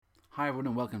Hi everyone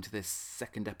and welcome to this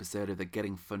second episode of the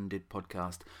Getting Funded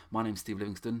podcast. My name's Steve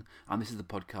Livingston and this is the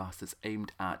podcast that's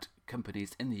aimed at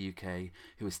companies in the UK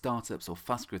who are startups or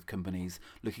fast growth companies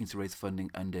looking to raise funding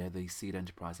under the Seed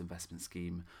Enterprise Investment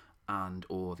Scheme and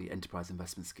or the Enterprise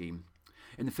Investment Scheme.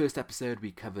 In the first episode we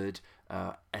covered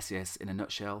SEIS in a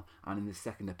nutshell, and in the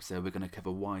second episode we're going to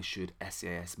cover why should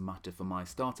SEIS matter for my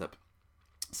startup.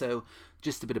 So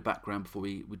just a bit of background before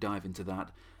we dive into that.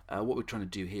 What we're trying to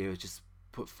do here is just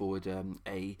put forward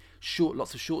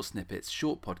lots of short snippets,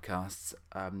 short podcasts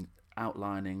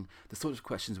outlining the sort of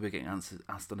questions we're getting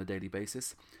asked on a daily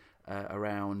basis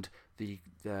around the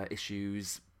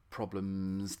issues,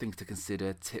 problems, things to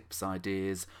consider, tips,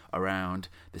 ideas around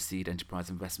the Seed Enterprise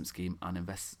Investment Scheme and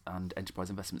Enterprise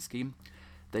Investment Scheme.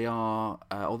 They are,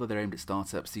 although they're aimed at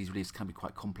startups, these releases can be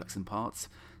quite complex in parts.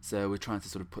 So we're trying to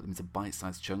sort of put them into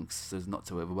bite-sized chunks so as not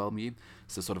to overwhelm you.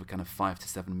 So sort of kind of 5 to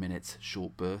 7 minute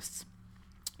short bursts.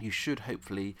 You should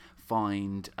hopefully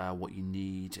find what you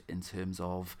need in terms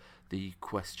of the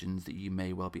questions that you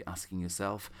may well be asking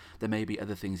yourself. There may be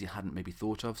other things you hadn't maybe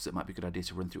thought of, so it might be a good idea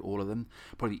to run through all of them.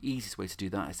 Probably the easiest way to do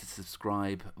that is to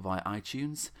subscribe via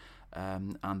iTunes.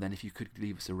 And then if you could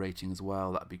leave us a rating as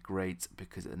well, that'd be great,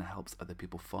 because it then helps other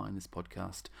people find this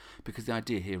podcast. Because the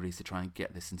idea here is to try and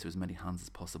get this into as many hands as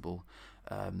possible,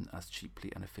 as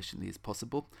cheaply and efficiently as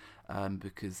possible,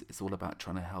 because it's all about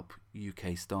trying to help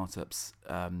UK startups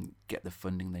get the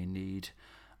funding they need.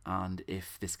 And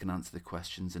if this can answer the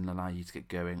questions and allow you to get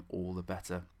going, all the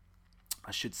better.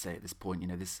 I should say at this point,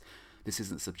 this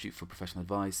isn't a substitute for professional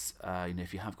advice.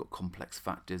 If you have got complex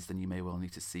factors, then you may well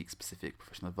need to seek specific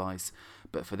professional advice.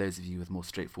 But for those of you with more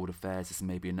straightforward affairs, this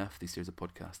may be enough, these series of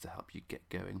podcasts, to help you get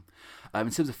going. In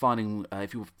terms of finding,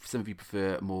 some of you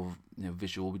prefer more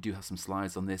visual, we do have some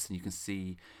slides on this, and you can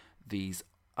see these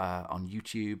on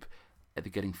YouTube at the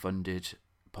Getting Funded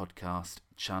podcast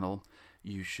channel.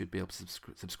 You should be able to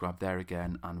subscribe there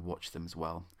again and watch them as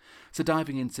well. So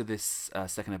diving into this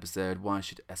second episode, why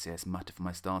should SEIS matter for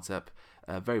my startup?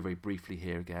 Very, very briefly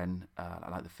here again, I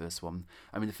like the first one.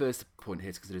 The first point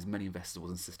here to consider is many investors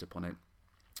will insist upon it.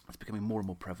 It's becoming more and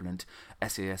more prevalent.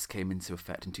 SEIS came into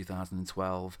effect in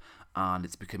 2012, and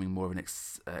it's becoming more of an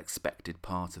expected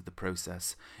part of the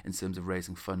process in terms of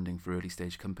raising funding for early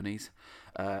stage companies.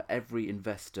 Every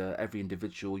investor, every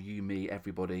individual, you, me,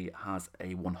 everybody has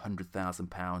a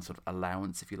 £100,000 sort of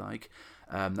allowance, if you like.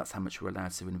 That's how much we're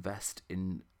allowed to invest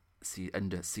in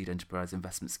under Seed Enterprise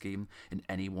Investment Scheme in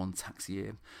any one tax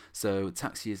year. So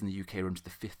tax years in the UK run to the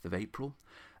 5th of April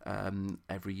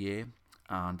every year,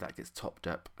 and that gets topped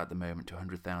up at the moment to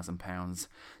 £100,000.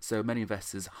 So many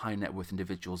investors, high net worth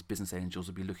individuals, business angels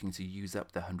will be looking to use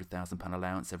up their £100,000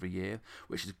 allowance every year,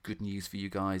 which is good news for you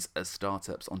guys as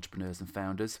startups, entrepreneurs and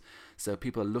founders. So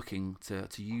people are looking to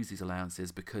use these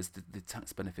allowances because the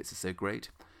tax benefits are so great.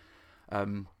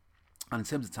 And in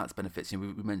terms of tax benefits, we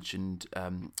mentioned,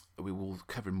 we will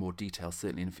cover in more detail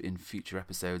certainly in future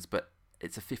episodes, but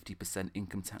it's a 50%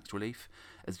 income tax relief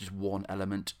as just one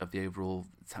element of the overall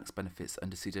tax benefits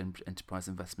under Seed Enterprise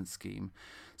Investment Scheme.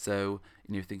 So,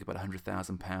 think about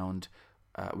 £100,000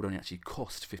 would only actually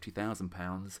cost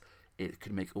 £50,000. It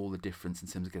could make all the difference in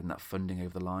terms of getting that funding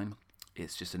over the line.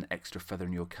 It's just an extra feather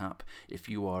in your cap. If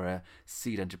you are a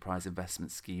Seed Enterprise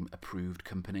Investment Scheme approved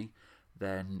company,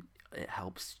 then it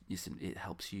helps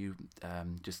you.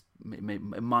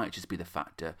 It might just be the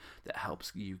factor that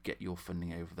helps you get your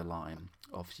funding over the line.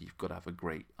 Obviously, you've got to have a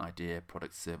great idea,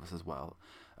 product, service as well,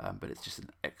 but it's just an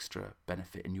extra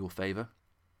benefit in your favour.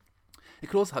 It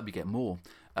could also help you get more.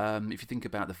 If you think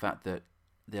about the fact that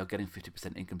they are getting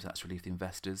 50% income tax relief, the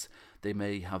investors, they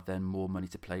may have then more money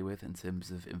to play with in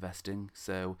terms of investing.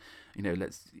 So,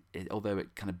 although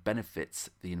it kind of benefits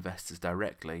the investors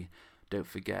directly, don't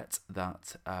forget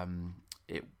that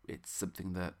it's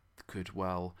something that could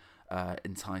well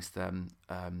entice them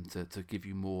to give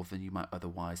you more than you might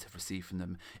otherwise have received from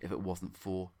them if it wasn't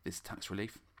for this tax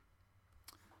relief.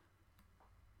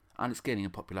 And it's gaining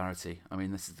in popularity.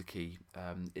 This is the key.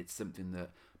 It's something that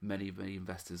many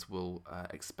investors will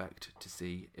expect to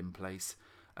see in place.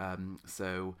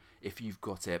 So if you've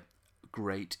got it,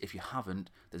 great. If you haven't,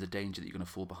 there's a danger that you're going to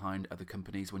fall behind other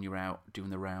companies when you're out doing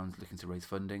the rounds looking to raise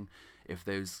funding. If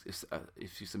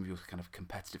some of your kind of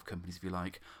competitive companies, if you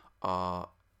like, are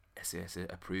SEIS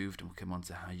approved, and we'll come on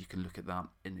to how you can look at that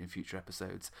in future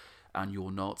episodes, and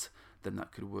you're not, then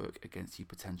that could work against you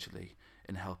potentially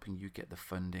in helping you get the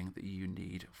funding that you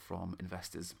need from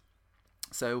investors.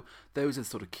 So those are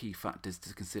sort of key factors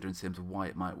to consider in terms of why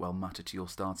it might well matter to your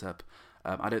startup.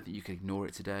 I don't think you can ignore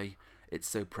it today. It's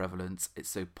so prevalent, it's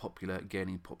so popular,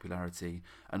 gaining popularity,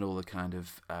 and all the kind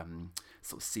of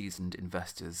sort of seasoned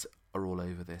investors are all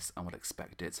over this and will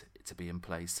expect it to be in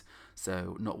place.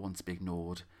 So not one to be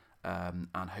ignored. And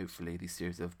hopefully these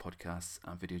series of podcasts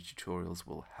and video tutorials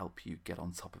will help you get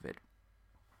on top of it.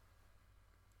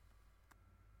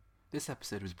 This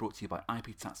episode was brought to you by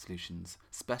IP Tax Solutions,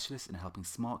 specialists in helping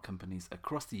smart companies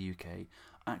across the UK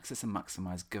access and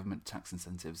maximise government tax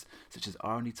incentives such as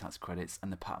R&D tax credits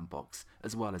and the Patent Box,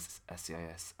 as well as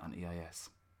SEIS and EIS.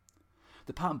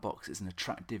 The Patent Box is an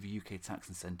attractive UK tax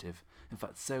incentive, in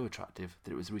fact so attractive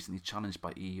that it was recently challenged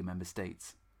by EU member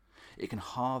states. It can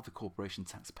halve the corporation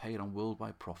tax paid on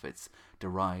worldwide profits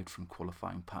derived from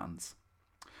qualifying patents.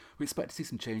 We expect to see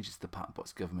some changes to the Patent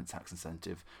Box government tax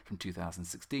incentive from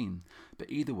 2016, but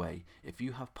either way, if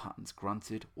you have patents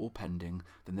granted or pending,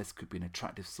 then this could be an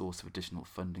attractive source of additional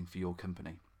funding for your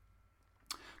company.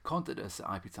 Contact us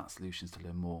at IP Tax Solutions to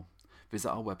learn more. Visit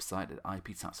our website at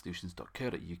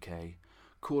iptaxsolutions.co.uk,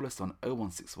 call us on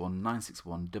 0161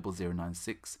 961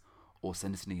 0096, or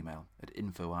send us an email at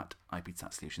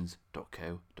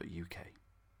info@iptaxsolutions.co.uk.